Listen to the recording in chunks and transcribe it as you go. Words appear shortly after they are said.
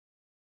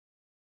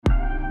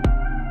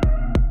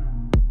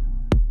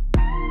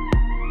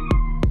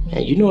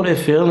And you know that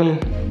feeling?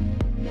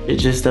 It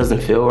just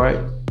doesn't feel right.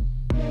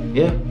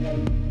 Yeah,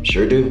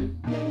 sure do.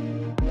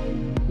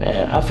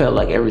 Man, I felt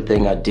like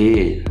everything I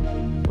did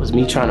was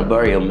me trying to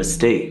bury a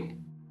mistake.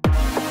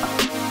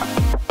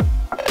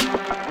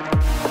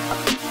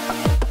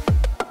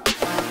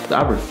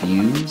 I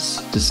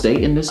refuse to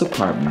stay in this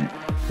apartment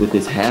with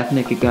this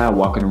half-naked guy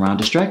walking around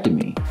distracting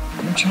me.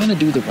 I'm trying to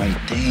do the right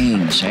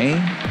thing,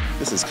 Shane.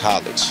 This is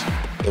college.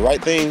 The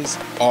right things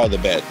are the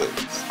bad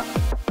things.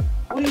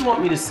 What do you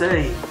want me to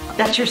say?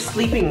 That you're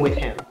sleeping with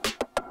him.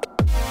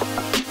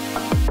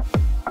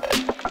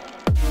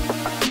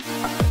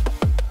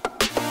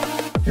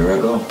 Here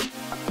I go,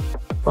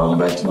 falling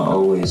back to my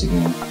old ways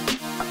again.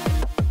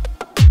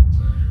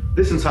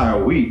 This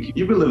entire week,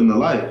 you've been living the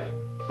life,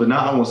 but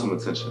now I want some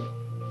attention.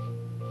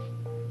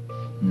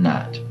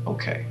 Not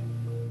okay.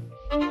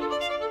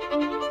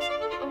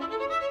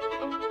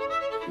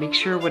 Make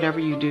sure whatever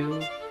you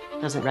do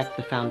doesn't wreck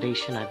the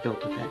foundation I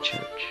built at that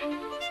church.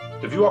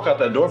 If you walk out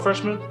that door,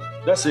 freshman,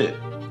 that's it.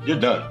 You're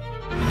done.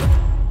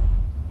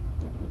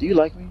 Do you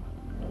like me?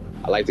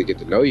 I like to get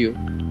to know you.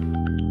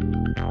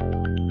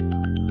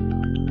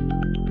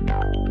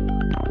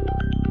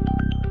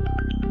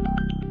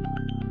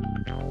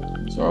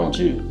 What's wrong with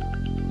you?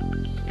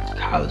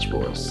 College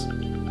boys.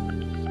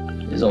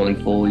 It's only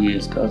 4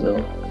 years,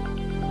 cuzzo.